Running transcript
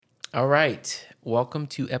All right. Welcome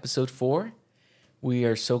to episode 4. We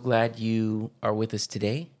are so glad you are with us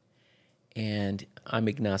today. And I'm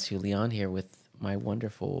Ignacio Leon here with my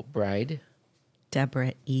wonderful bride,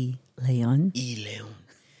 Debra E. Leon.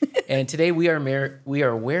 And today we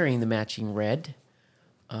are wearing the matching red.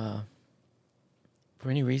 For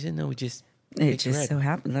any reason? No, we just It just so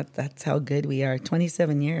happened that's how good we are.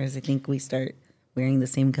 27 years, I think we start wearing the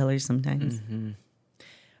same colors sometimes. Mm-hmm.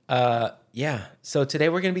 Yeah. So today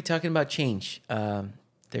we're going to be talking about change.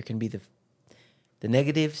 There can be the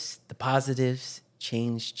negatives, the positives,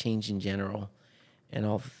 change in general, and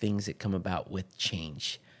all the things that come about with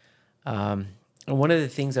change. And one of the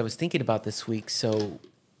things I was thinking about this week,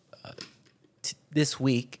 this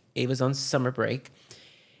week, Ava's on summer break,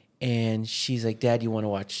 and she's like, Dad, you want to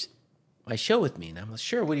watch my show with me? And I'm like,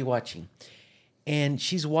 sure, what are you watching? And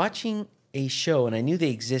she's watching a show, and I knew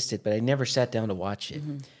they existed, but I never sat down to watch it.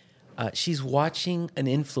 Mm-hmm. She's watching an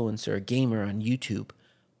influencer, a gamer on YouTube,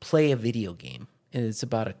 play a video game. And it's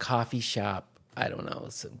about a coffee shop. I don't know,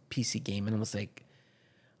 some PC game. And I was like,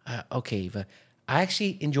 okay, Eva. I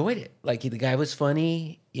actually enjoyed it. Like, the guy was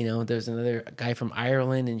funny. You know, there's another guy from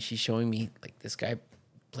Ireland, and she's showing me, like, this guy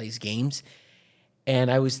plays games. And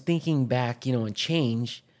I was thinking back, on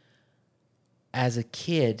change. As a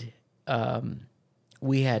kid,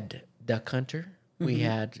 we had Duck Hunter. Mm-hmm. We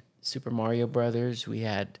had Super Mario Brothers. We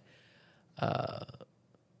had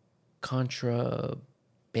Contra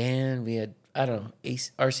Band. We had, I don't know,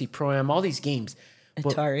 RC Pro-Am, all these games.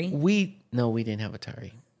 Atari? We didn't have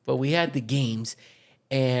Atari. But we had the games,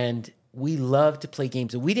 and we loved to play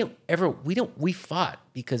games. And we fought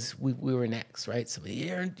because we were next, right? So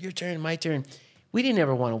your turn, my turn. We didn't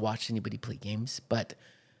ever want to watch anybody play games, but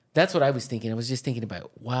that's what I was thinking. I was just thinking about,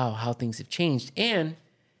 wow, how things have changed. And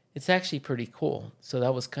it's actually pretty cool. So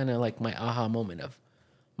that was kind of like my aha moment of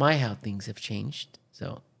how things have changed.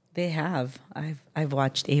 So they have. I've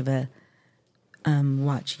watched Ava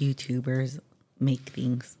watch YouTubers make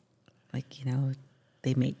things. Like,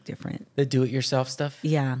 they make different. The do-it-yourself stuff?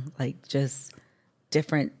 Yeah, like just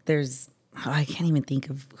different. I can't even think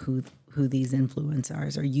of who these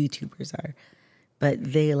influencers or YouTubers are. But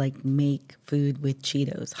they like make food with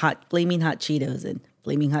Cheetos, flaming hot Cheetos, and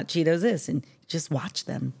flaming hot Cheetos this, and just watch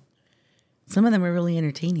them. Some of them are really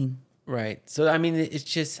entertaining. Right. So, I mean, it's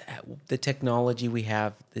just the technology we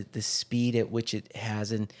have, the speed at which it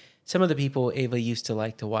has. And some of the people Ava used to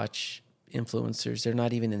like to watch, influencers, they're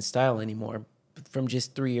not even in style anymore from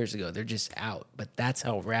just 3 years ago. They're just out. But that's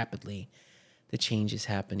how rapidly the change is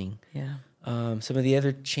happening. Yeah. Some of the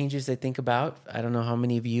other changes I think about, I don't know how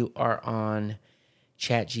many of you are on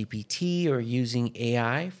ChatGPT or using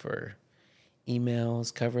AI for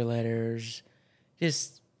emails, cover letters,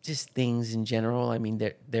 just things in general. I mean,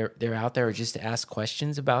 they're out there just to ask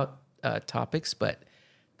questions about topics, but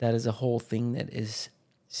that is a whole thing that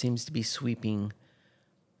seems to be sweeping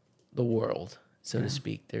the world, so to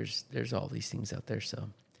speak. There's all these things out there. So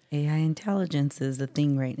AI intelligence is the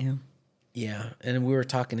thing right now. Yeah, and we were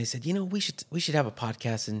talking. I said, we should have a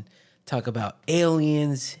podcast and talk about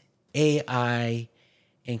aliens, AI,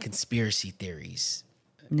 and conspiracy theories.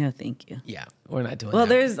 No, thank you. Yeah, we're not doing that.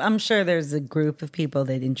 Well, I'm sure there's a group of people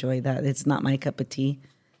that enjoy that. It's not my cup of tea,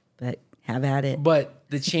 but have at it. But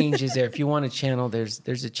the change is there. If you want a channel, there's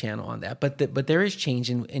a channel on that. But there is change,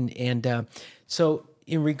 and so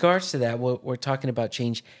in regards to that, we're talking about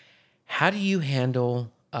change. How do you handle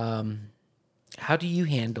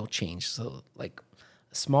change? So, like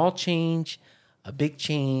a small change, a big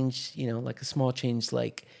change. Like a small change,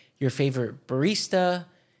 like your favorite barista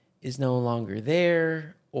is no longer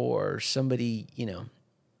there, or somebody,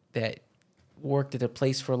 that worked at a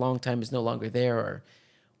place for a long time is no longer there, or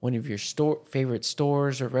one of your favorite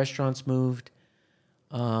stores or restaurants moved.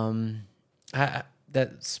 That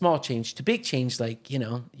small change to big change, like,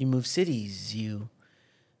 you move cities, you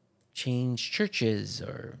change churches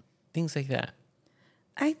or things like that.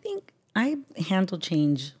 I think I handle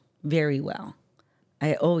change very well.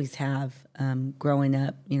 I always have. Growing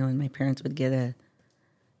up, and my parents would get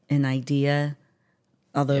an idea.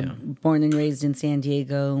 Although born and raised in San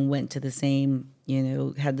Diego and went to the same,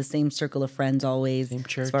 had the same circle of friends always, same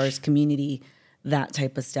church. As far as community, that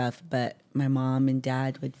type of stuff. But my mom and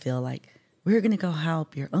dad would feel like, we're going to go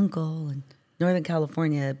help your uncle in Northern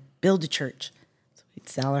California build a church. So we'd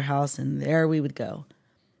sell our house, and there we would go.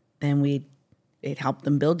 Then we'd help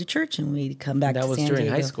them build a church, and we'd come back to San Diego. That was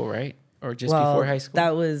during high school, right? Or just before high school?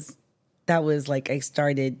 That was like I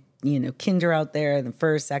started, kinder out there, then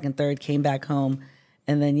first, second, third, came back home.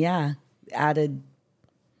 And then, added,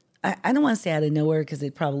 I don't want to say out of nowhere because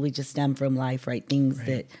it probably just stemmed from life, right?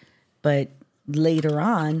 But later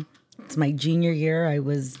on, it's my junior year. I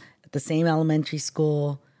was at the same elementary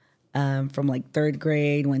school from like third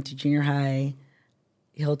grade, went to junior high,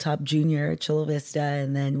 Hilltop Junior, Chula Vista,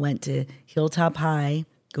 and then went to Hilltop High,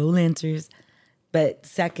 go Lancers. But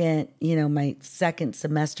my second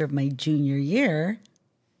semester of my junior year,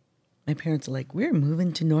 my parents are like, we're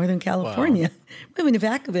moving to Northern California, moving to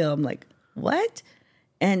Vacaville. I'm like, what?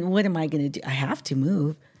 And what am I going to do? I have to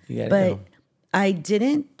move. You gotta But go. I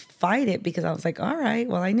didn't fight it because I was like, all right,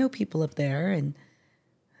 well, I know people up there, and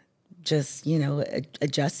just,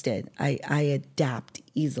 adjusted. I adapt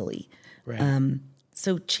easily. Right.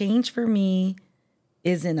 So change for me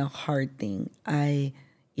isn't a hard thing.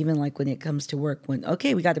 Even like when it comes to work,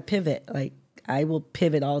 okay, we got to pivot. Like I will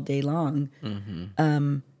pivot all day long,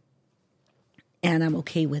 and I'm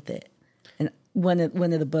okay with it. And one of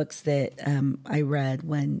the books that I read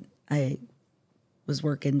when I was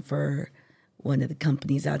working for one of the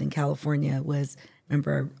companies out in California was,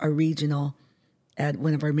 remember our regional, at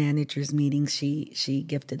one of our managers meetings, she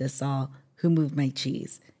gifted us all Who Moved My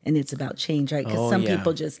Cheese, and it's about change, right? Because some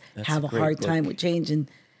people just have a great hard time book. with change, and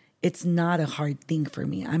it's not a hard thing for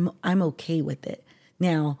me. I'm okay with it.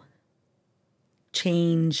 Now,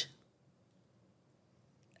 change,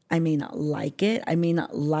 I may not like it. I may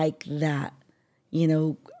not like that.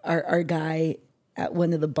 Our guy at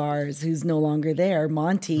one of the bars who's no longer there,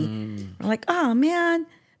 Monty, we're like, oh man.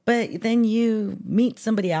 But then you meet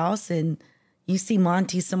somebody else and you see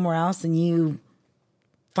Monty somewhere else and you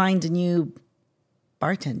find a new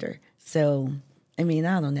bartender. So, I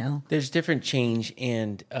don't know. There's different change,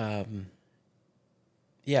 and I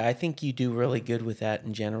think you do really good with that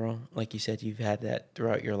in general. Like you said, you've had that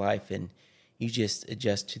throughout your life, and you just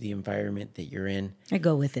adjust to the environment that you're in. I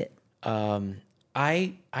go with it.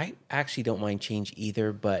 I actually don't mind change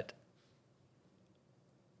either, but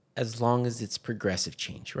as long as it's progressive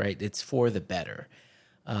change, right? It's for the better.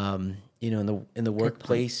 In the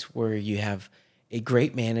workplace where you have a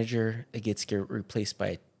great manager that gets replaced by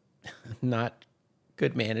a not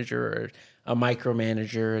good manager, or a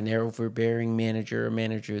micromanager, an overbearing manager, a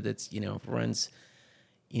manager that's runs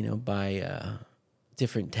by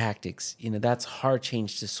different tactics. That's hard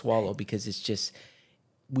change to swallow, because it's just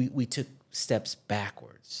we took steps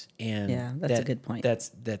backwards, and that's a good point.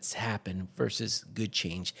 That's happened versus good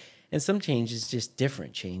change, and some change is just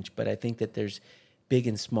different change. But I think that there's big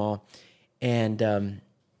and small, and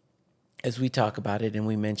as we talk about it, and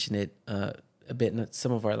we mention it a bit in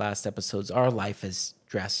some of our last episodes, our life has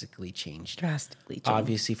drastically changed.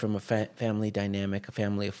 Obviously, from a family dynamic, a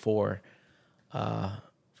family of four,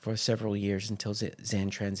 for several years until Zan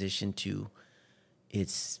transitioned to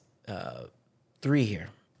its 3 here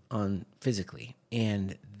on physically,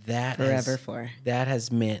 and that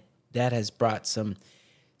has brought some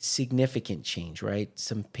significant change, right?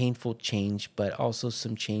 Some painful change, but also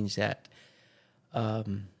some change that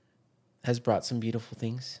has brought some beautiful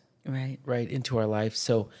things right into our life.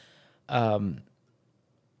 So I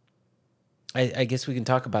guess we can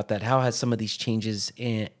talk about that. How has some of these changes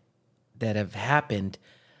that have happened,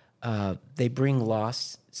 they bring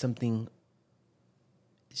loss, something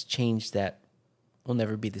is changed that will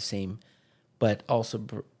never be the same, but also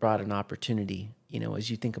brought an opportunity.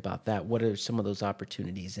 As you think about that, what are some of those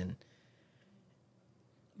opportunities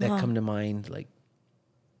that come to mind, like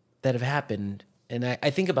that have happened? And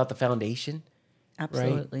I think about the foundation.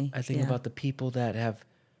 Absolutely. Right? I think about the people that have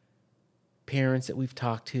parents that we've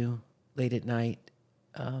talked to late at night,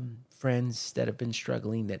 friends that have been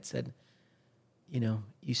struggling that said,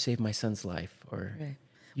 you saved my son's life, or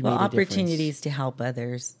you made a opportunities difference. to help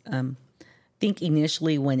others. I think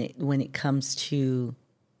initially when it comes to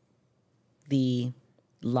the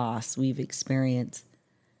loss we've experienced,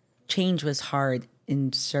 change was hard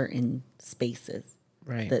in certain spaces.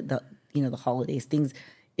 Right. The holidays, things,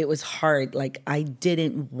 it was hard. Like I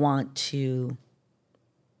didn't want to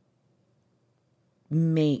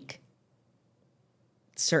make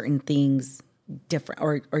certain things different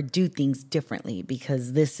or do things differently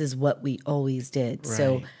because this is what we always did. Right.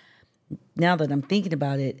 So now that I'm thinking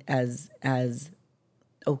about it as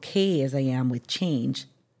okay as I am with change,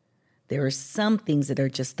 there are some things that are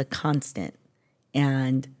just the constant,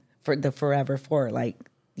 and for the forever for, like,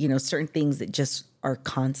 certain things that just are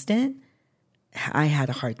constant, I had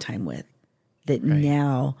a hard time with. That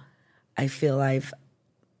now I feel I've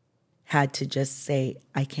had to just say,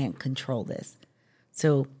 I can't control this.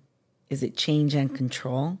 So is it change and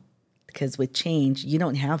control? Because with change, you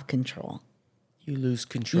don't have control. You lose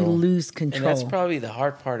control. And that's probably the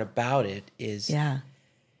hard part about it is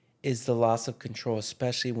the loss of control,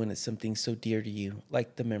 especially when it's something so dear to you,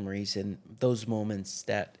 like the memories and those moments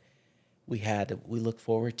that we had that we look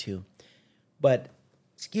forward to. But,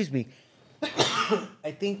 excuse me,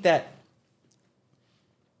 I think that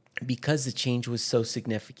because the change was so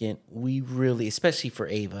significant, we really, especially for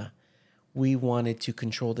Ava, we wanted to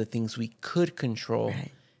control the things we could control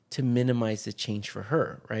Right. to minimize the change for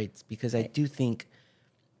her, right? Because I do think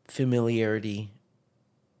familiarity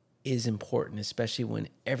is important, especially when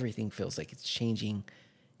everything feels like it's changing.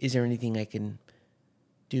 Is there anything I can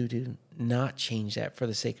do to not change that for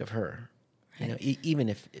the sake of her? You know, even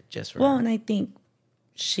if just for Well, her. and I think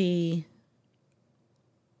change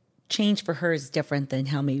for her is different than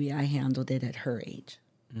how maybe I handled it at her age.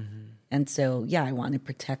 Mm-hmm. And so, yeah, I want to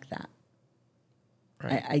protect that.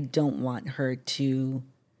 Right. I don't want her to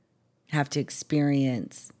have to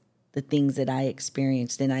experience the things that I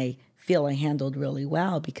experienced. And I feel I handled really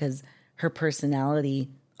well because her personality,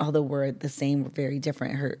 although we're the same, we're very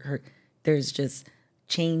different. There's just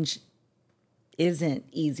change isn't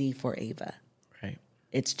easy for Ava. Right.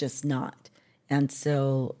 It's just not. And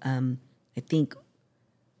so I think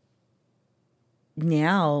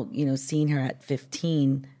now, seeing her at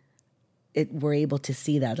 15, we're able to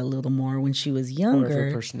see that a little more. When she was younger, More of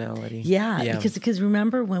her personality. Yeah. Because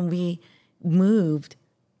remember when we moved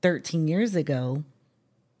 13 years ago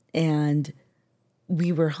and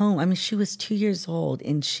we were home, I mean, she was 2 years old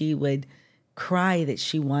and she would cry that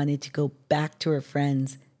she wanted to go back to her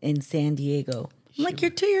friends in San Diego. I'm like,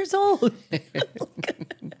 you're 2 years old.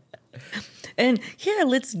 And here,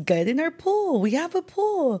 let's get in our pool. We have a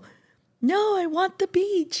pool. No, I want the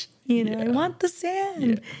beach. I want the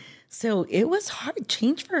sand. Yeah. So it was hard.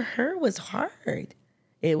 Change for her was hard.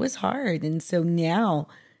 It was hard. And so now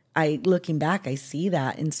looking back, I see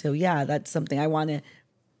that. And so, yeah, that's something I want to,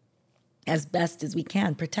 as best as we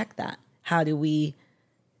can, protect that. How do we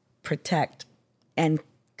protect and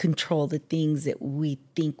control the things that we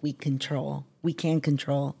think we can control?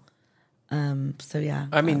 So, yeah.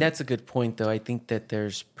 I mean, that's a good point, though. I think that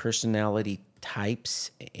there's personality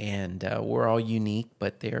types, and we're all unique,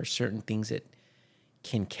 but there are certain things that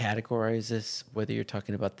can categorize us, whether you're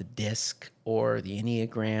talking about the DISC or the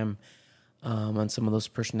Enneagram, on some of those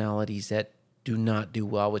personalities that do not do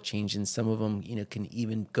well with change, and some of them, can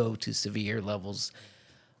even go to severe levels.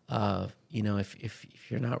 If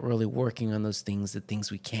you're not really working on those things, the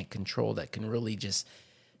things we can't control, that can really just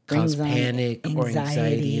cause panic or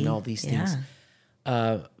anxiety and all these things.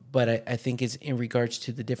 But I think it's in regards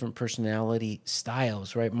to the different personality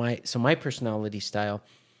styles, right? My personality style,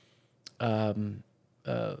 on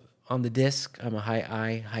the DISC, I'm a high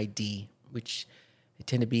I, high D, which I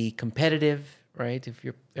tend to be competitive, right? If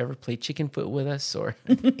you've ever played Chicken Foot with us or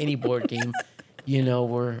any board game,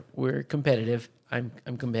 we're competitive.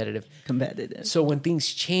 I'm competitive. Competitive. So when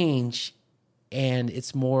things change, and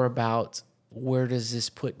it's more about where does this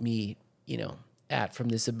put me, at from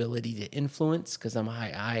this ability to influence, because I'm a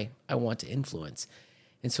high I want to influence.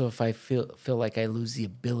 And so if I feel like I lose the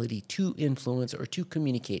ability to influence or to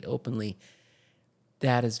communicate openly,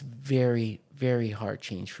 that is very, very hard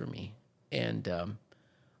change for me. And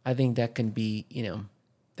I think that can be,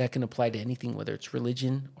 that can apply to anything, whether it's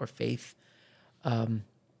religion or faith,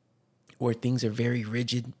 where things are very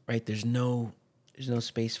rigid, right? There's no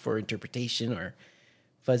space for interpretation or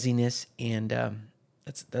fuzziness. And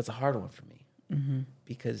that's a hard one for me. Mm-hmm.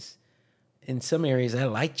 Because in some areas I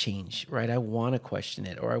like change, right? I want to question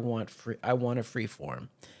it, or I want a free form,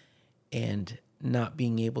 and not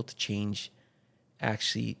being able to change,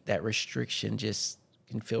 actually, that restriction just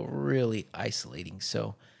can feel really isolating.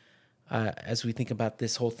 So as we think about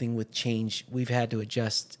this whole thing with change, we've had to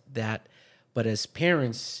adjust that. But as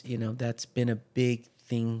parents, that's been a big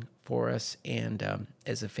thing for us, and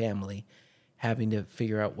as a family, having to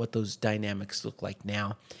figure out what those dynamics look like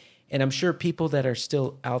now. And I'm sure people that are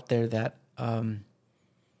still out there that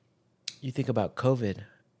you think about COVID,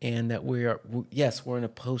 and that we're in a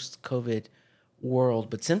post-COVID world,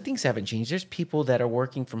 but some things haven't changed. There's people that are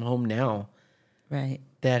working from home now, right,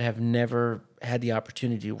 that have never had the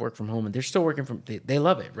opportunity to work from home, and they're still working from. They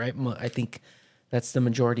love it, right? I think that's the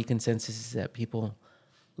majority consensus, is that people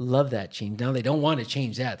love that change. Now they don't want to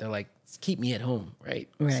change that. They're like, keep me at home, right?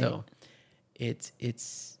 Right. So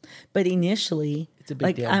it's. But initially, it's a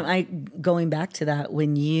big deal. I going back to that,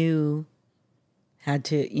 when you had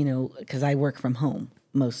to, because I work from home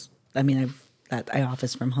I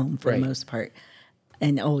office from home for the most part,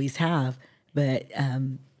 and always have. But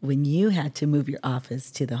when you had to move your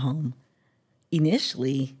office to the home,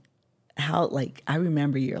 initially, I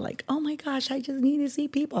remember you're like, oh my gosh, I just need to see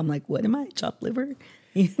people. I'm like, what am I, chopped liver?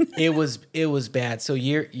 It was bad. So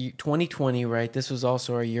year 2020, right? This was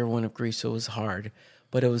also our year one of grief, so it was hard.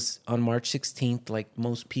 But it was on March 16th, like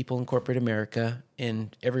most people in corporate America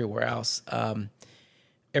and everywhere else,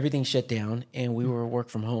 everything shut down, and we were work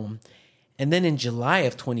from home. And then in July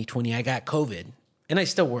of 2020, I got COVID, and I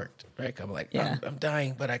still worked, right? I'm like, Yeah. I'm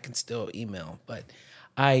dying, but I can still email. But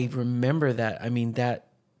I remember that. I mean, that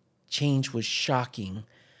change was shocking.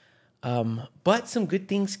 But some good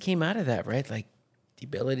things came out of that, right? Like the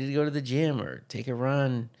ability to go to the gym or take a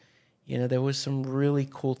run. You know, there was some really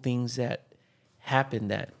cool things that happened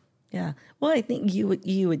that. Yeah. Well, I think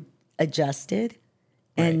you adjusted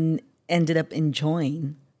and ended up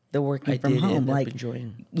enjoying the working I from did home. end up Like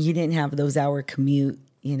enjoying. you didn't have those hour commute,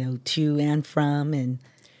 to and from, and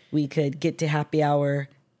we could get to happy hour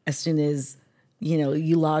as soon as,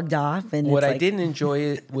 you logged off. And What it's I like, didn't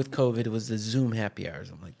enjoy with COVID was the Zoom happy hours.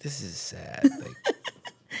 I'm like, this is sad. Like,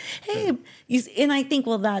 hey, and I think,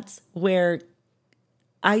 well, that's where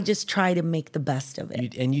I just try to make the best of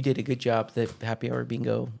it. you did a good job. The happy hour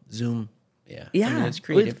bingo Zoom. Yeah. Yeah, I mean, it's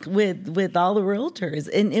creative. with all the realtors,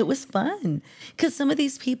 and it was fun because some of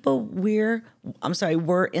these people were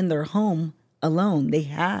in their home alone. They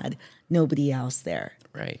had nobody else there,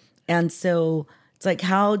 Right. and so it's like,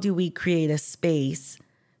 how do we create a space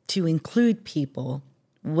to include people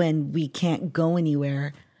when we can't go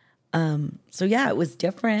anywhere? So yeah, it was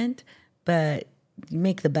different, but you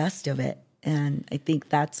make the best of it, and I think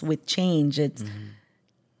that's with change. It's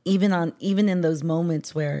even in those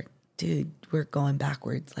moments where, dude, we're going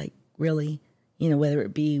backwards, like really, whether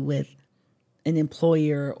it be with an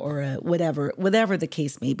employer or whatever the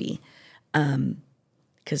case may be.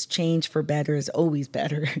 Because change for better is always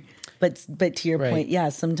better. but to your point, yeah,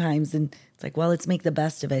 sometimes, and it's like, well, let's make the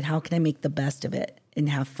best of it. How can I make the best of it and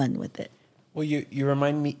have fun with it? Well, you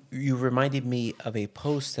reminded me of a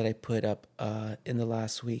post that I put up in the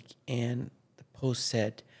last week, and the post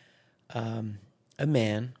said, a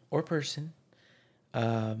man or person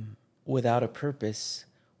without a purpose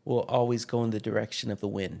will always go in the direction of the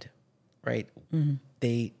wind, right? Mm-hmm.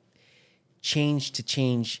 They change to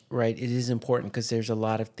change, right? It is important because there's a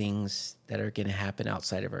lot of things that are going to happen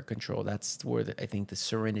outside of our control. That's where I think the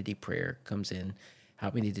serenity prayer comes in.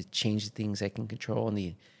 Help me to change the things I can control,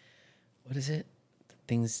 and what is it?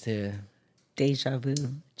 Things to... Deja vu.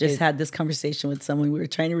 Had this conversation with someone. We were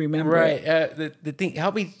trying to remember. Right. The thing,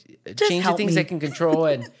 help me change the things I can control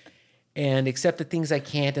and accept the things I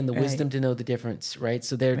can't, and the wisdom to know the difference. Right.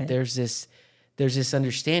 So there's this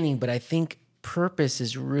understanding, but I think purpose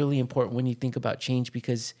is really important when you think about change,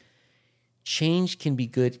 because change can be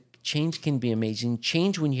good. Change can be amazing.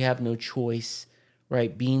 Change when you have no choice,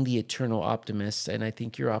 right? Being the eternal optimist. And I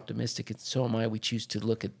think you're optimistic, and so am I. We choose to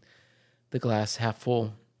look at the glass half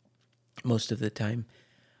full most of the time.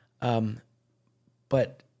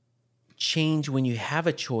 But change when you have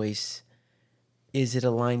a choice, is it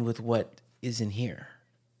aligned with what is in here?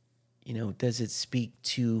 Does it speak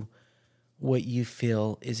to what you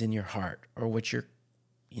feel is in your heart, or what you're,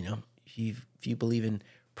 if you believe in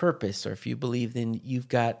purpose, or if you believe in you've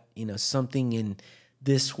got, something in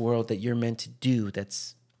this world that you're meant to do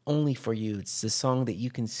that's only for you. It's the song that you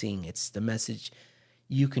can sing. It's the message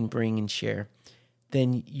you can bring and share.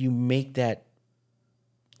 Then you make that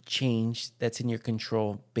change that's in your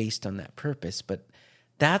control based on that purpose. But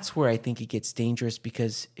that's where I think it gets dangerous,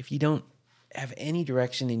 because if you don't have any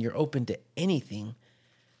direction and you're open to anything,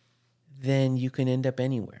 then you can end up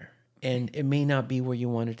anywhere. And it may not be where you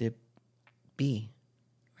wanted to be.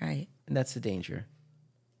 Right. And that's the danger.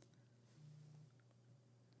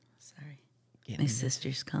 Sorry. My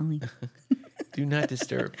sister's calling. Do not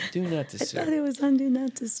disturb. Do not disturb. I thought it was on Do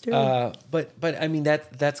Not Disturb. But I mean,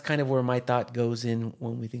 that's kind of where my thought goes in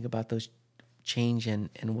when we think about those change and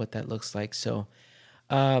what that looks like. So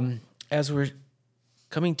as we're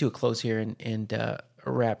coming to a close here and a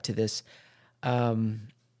wrap to this,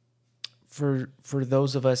 for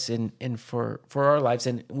those of us and for our lives,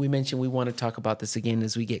 and we mentioned we want to talk about this again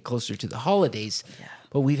as we get closer to the holidays,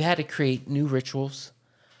 but we've had to create new rituals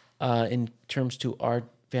in terms to our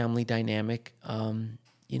family dynamic.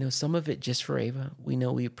 Some of it just for Ava. We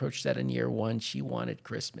know we approached that in year one. She wanted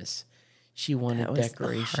Christmas. She wanted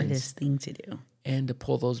decorations. The hardest thing to do. And to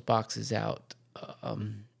pull those boxes out.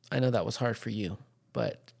 I know that was hard for you,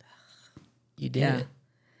 but you did it.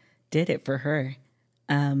 Did it for her.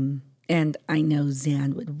 And I know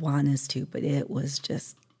Zan would want us to, but it was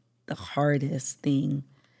just the hardest thing.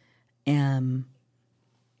 But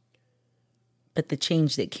the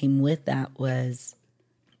change that came with that was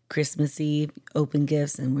Christmas Eve, open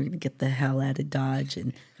gifts, and we're going to get the hell out of Dodge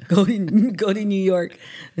and go to New York,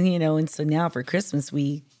 And so now for Christmas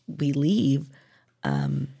we leave,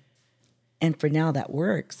 and for now that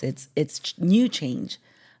works. It's new change,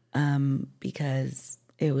 because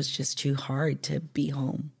it was just too hard to be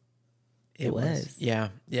home. It was. Yeah.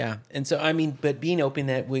 And so, I mean, but being open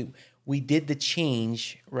that we did the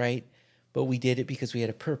change, right? but we did it because we had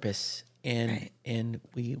a purpose. And Right. and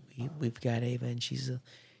we've got Ava, and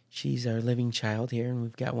she's our living child here, and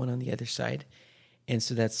we've got one on the other side. And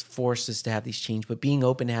so that's forced us to have these change. But being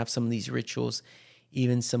open to have some of these rituals,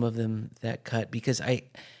 even some of them that cut, because I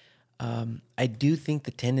do think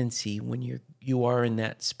the tendency when you are in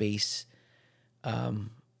that space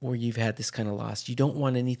where you've had this kind of loss, you don't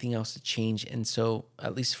want anything else to change. And so,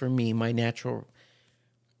 at least for me, my natural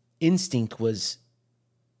instinct was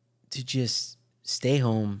to just stay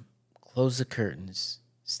home, close the curtains,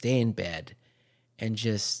 stay in bed, and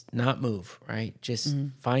just not move, right? Just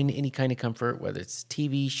find any kind of comfort, whether it's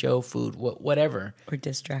TV, show, food, whatever. Or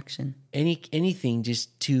distraction. Anything,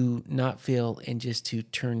 just to not feel and just to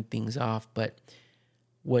turn things off. But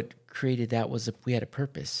what created that was we had a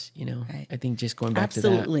purpose, Right. I think just going back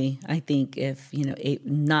Absolutely. I think if,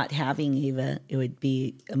 not having Ava, it would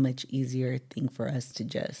be a much easier thing for us to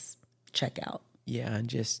just check out. Yeah, and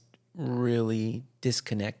just really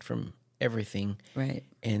disconnect from everything. Right.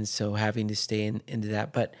 And so having to stay into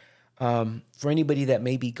that. But for anybody that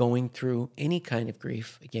may be going through any kind of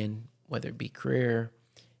grief, again, whether it be career,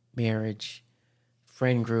 marriage,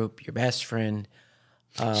 friend group, your best friend.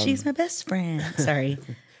 She's my best friend. Sorry.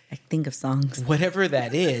 I think of songs. Whatever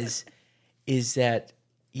that is that,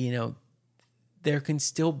 there can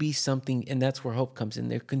still be something, and that's where hope comes in.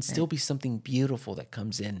 There can still be something beautiful that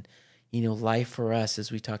comes in. Life for us,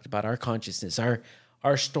 as we talked about, our consciousness,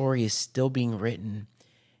 our story is still being written,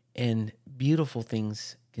 and beautiful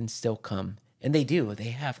things can still come. And they do. They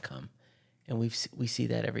have come. And we see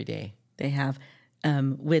that every day. They have.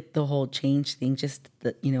 With the whole change thing, just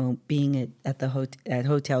being at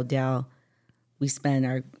Hotel Dow, we spent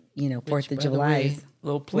our 4th of July.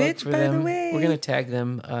 Little plug Which, for by them. the way, we're gonna tag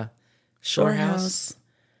them. Shore House.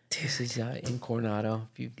 Dude. This is in Coronado.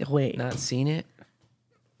 If you've not seen it,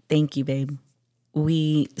 thank you, babe.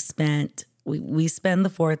 We spend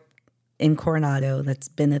the 4th in Coronado. That's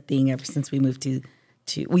been a thing ever since we moved to.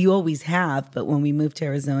 We always have, but when we moved to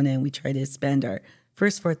Arizona and we try to spend our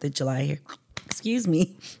first 4th of July here. Excuse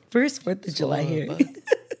me. First 4th of July here.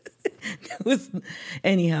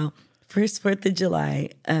 Anyhow, first 4th of July,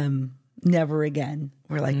 never again.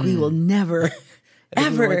 We're like, we will never,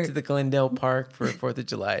 ever. We went to the Glendale Park for 4th of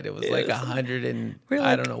July. And it was like 100 and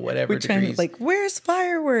I don't know, whatever we're trying degrees. To, where's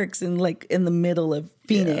fireworks? And in the middle of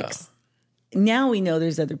Phoenix. Yeah. Now we know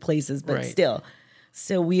there's other places, but still.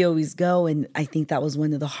 So we always go, and I think that was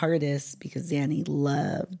one of the hardest because Zanny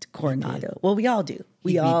loved Coronado. Well, we all do.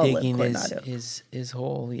 We all love Coronado. His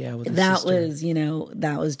whole, with his that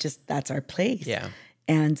sister. That's our place. Yeah.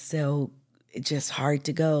 And so it's just hard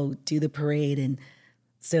to go do the parade. And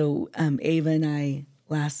so Ava and I,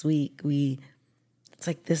 last week, it's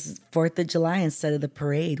like this is 4th of July instead of the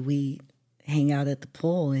parade. We hang out at the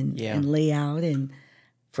pool and lay out and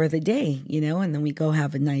for the day, and then we go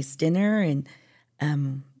have a nice dinner and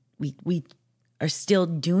we are still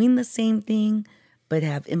doing the same thing, but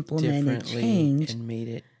have implemented change and made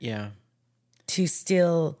it, to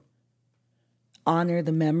still honor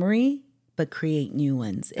the memory, but create new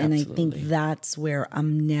ones. And I think that's where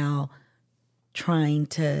I'm now trying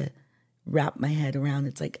to wrap my head around.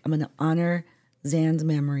 It's like, I'm going to honor Zan's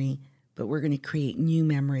memory, but we're going to create new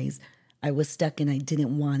memories. I was stuck and I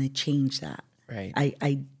didn't want to change that. Right.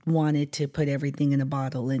 I wanted to put everything in a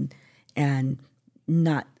bottle and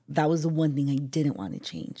not, that was the one thing I didn't want to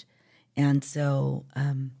change. And so,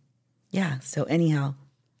 so anyhow,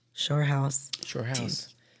 Shore House. Dude,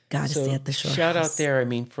 gotta stay at the Shore House. Shout out there. I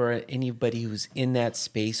mean, for anybody who's in that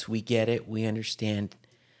space, we get it. We understand.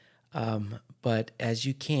 But as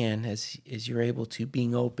you can, as you're able to,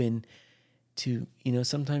 being open to,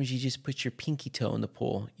 sometimes you just put your pinky toe in the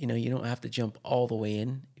pool. You don't have to jump all the way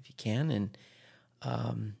in if you can,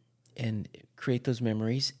 and create those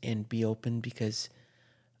memories and be open because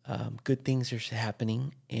good things are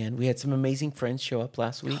happening. And we had some amazing friends show up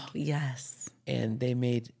last week. Oh, yes. And they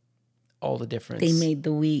made all the difference. They made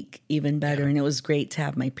the week even better. Yeah. And it was great to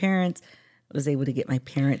have my parents. I was able to get my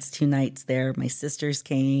parents 2 nights there. My sisters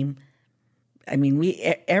came. I mean,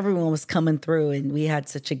 everyone was coming through and we had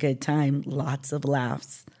such a good time. Lots of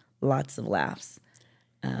laughs.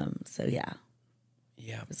 So yeah.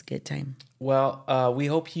 Yeah. It was a good time. Well, we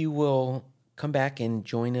hope you will come back and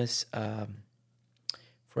join us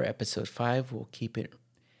for episode 5. We'll keep it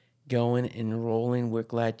going and rolling. We're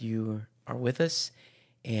glad you are with us.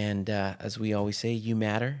 And as we always say, you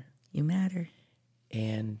matter. You matter.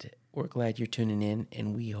 And we're glad you're tuning in,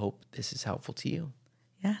 and we hope this is helpful to you.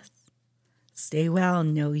 Yes. Stay well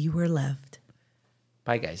and know you are loved.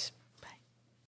 Bye, guys.